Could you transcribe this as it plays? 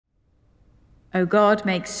O God,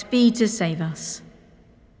 make speed to save us.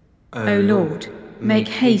 O Lord, make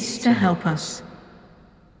haste to help us.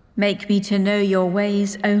 Make me to know your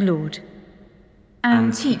ways, O Lord,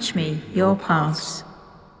 and teach me your paths.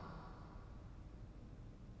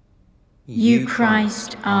 You,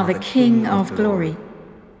 Christ, are the King of glory,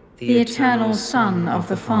 the eternal Son of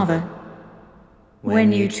the Father.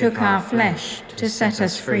 When you took our flesh to set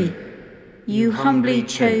us free, you humbly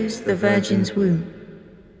chose the Virgin's womb.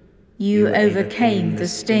 You overcame the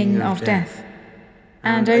sting of death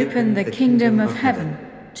and opened the kingdom of heaven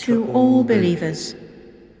to all believers.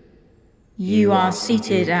 You are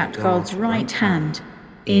seated at God's right hand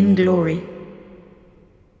in glory.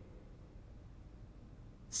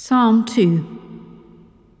 Psalm 2.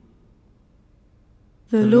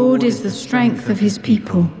 The Lord is the strength of his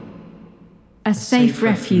people, a safe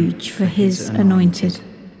refuge for his anointed.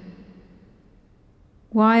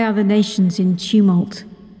 Why are the nations in tumult?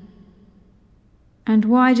 And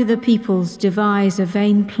why do the peoples devise a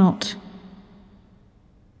vain plot?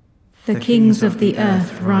 The kings of the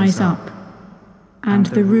earth rise up, and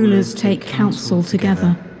the rulers take counsel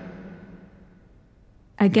together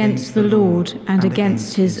against the Lord and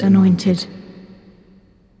against his anointed.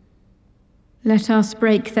 Let us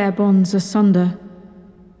break their bonds asunder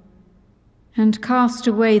and cast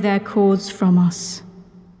away their cords from us.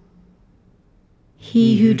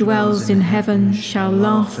 He who dwells in heaven shall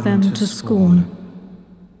laugh them to scorn.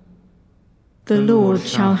 The Lord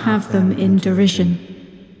shall have them in derision.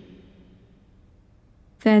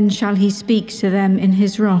 Then shall he speak to them in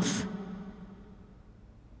his wrath,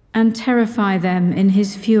 and terrify them in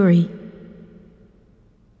his fury.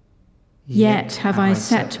 Yet have I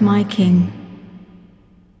set my King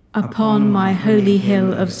upon my holy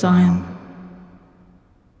hill of Zion.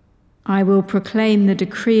 I will proclaim the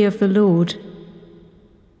decree of the Lord.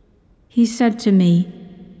 He said to me,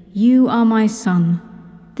 You are my son.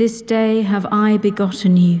 This day have I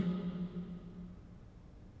begotten you.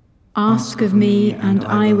 Ask of me, and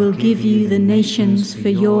I will give you the nations for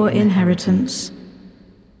your inheritance,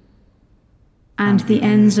 and the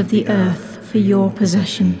ends of the earth for your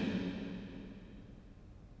possession.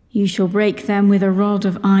 You shall break them with a rod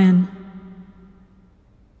of iron,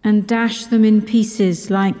 and dash them in pieces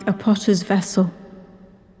like a potter's vessel.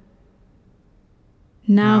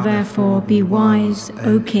 Now therefore be wise,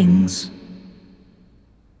 O kings.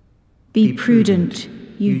 Be prudent,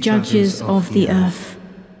 you judges of the earth.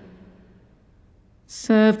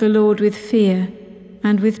 Serve the Lord with fear,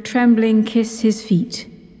 and with trembling kiss his feet,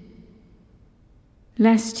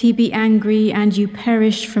 lest he be angry and you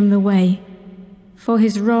perish from the way, for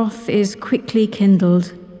his wrath is quickly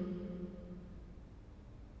kindled.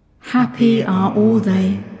 Happy are all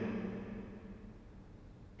they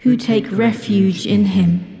who take refuge in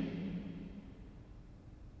him.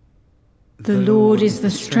 The Lord is the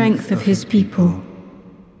strength of his people,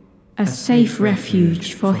 a safe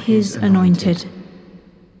refuge for his anointed.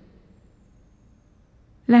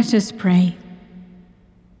 Let us pray.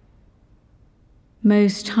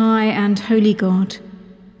 Most high and holy God,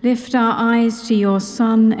 lift our eyes to your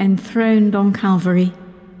Son enthroned on Calvary,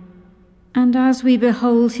 and as we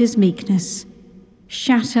behold his meekness,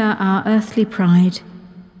 shatter our earthly pride,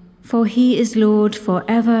 for he is Lord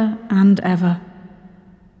forever and ever.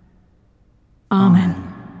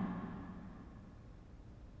 Amen.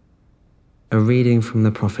 A reading from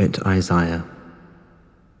the prophet Isaiah.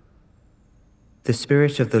 The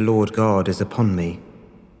Spirit of the Lord God is upon me,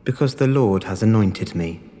 because the Lord has anointed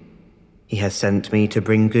me. He has sent me to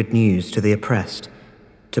bring good news to the oppressed,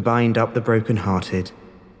 to bind up the brokenhearted,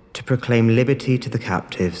 to proclaim liberty to the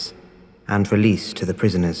captives, and release to the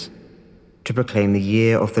prisoners, to proclaim the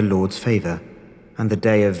year of the Lord's favour, and the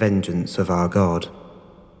day of vengeance of our God,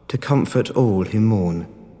 to comfort all who mourn,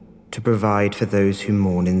 to provide for those who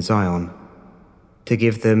mourn in Zion, to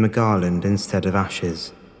give them a garland instead of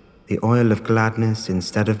ashes, the oil of gladness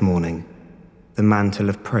instead of mourning, the mantle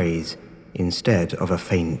of praise instead of a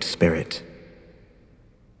faint spirit.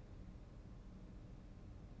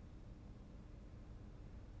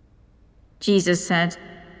 Jesus said,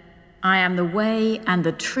 I am the way and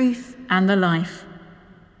the truth and the life.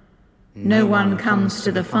 No one comes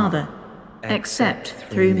to the Father except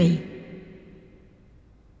through me.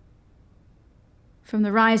 From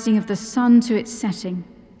the rising of the sun to its setting,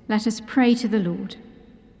 let us pray to the Lord.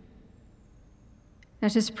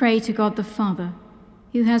 Let us pray to God the Father,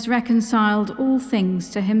 who has reconciled all things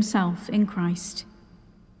to himself in Christ,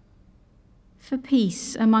 for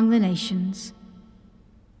peace among the nations,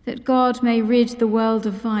 that God may rid the world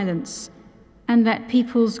of violence and let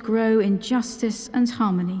peoples grow in justice and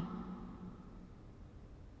harmony.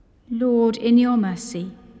 Lord, in your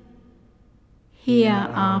mercy, hear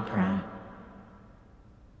our prayer.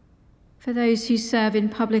 For those who serve in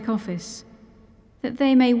public office, that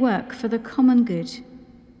they may work for the common good.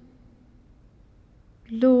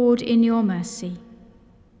 Lord, in your mercy,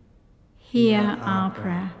 hear our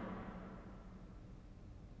prayer.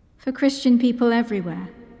 For Christian people everywhere,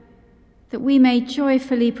 that we may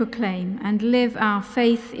joyfully proclaim and live our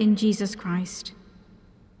faith in Jesus Christ.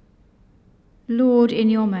 Lord, in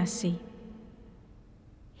your mercy,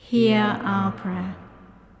 hear our prayer.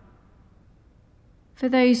 For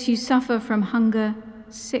those who suffer from hunger,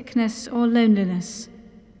 sickness, or loneliness,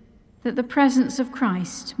 that the presence of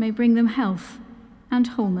Christ may bring them health and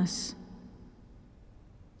wholeness.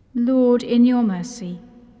 Lord, in your mercy,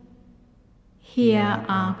 hear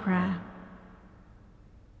our prayer.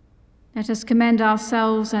 Let us commend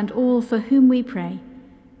ourselves and all for whom we pray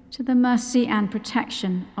to the mercy and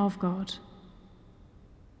protection of God.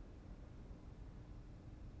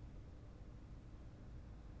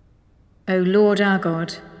 O Lord our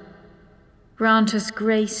God, grant us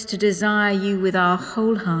grace to desire you with our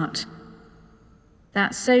whole heart,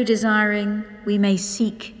 that so desiring we may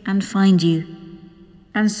seek and find you,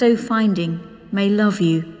 and so finding may love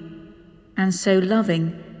you, and so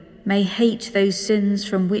loving may hate those sins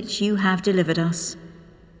from which you have delivered us.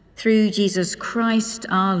 Through Jesus Christ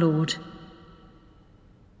our Lord.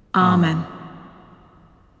 Amen.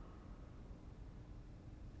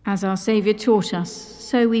 As our Saviour taught us,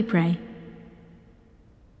 so we pray.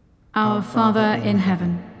 Our Father in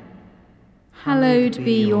heaven, hallowed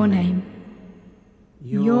be your name.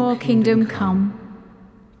 Your kingdom come,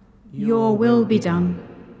 your will be done,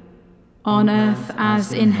 on earth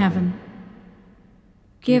as in heaven.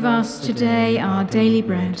 Give us today our daily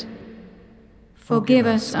bread. Forgive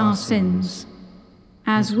us our sins,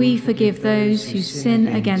 as we forgive those who sin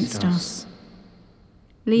against us.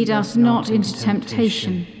 Lead us not into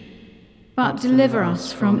temptation, but deliver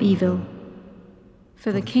us from evil.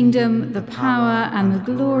 For the kingdom, the power, and the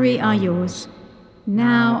glory are yours,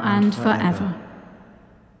 now and forever.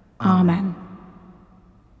 Amen.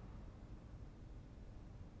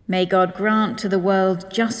 May God grant to the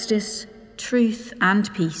world justice, truth,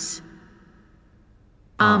 and peace.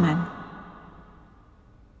 Amen.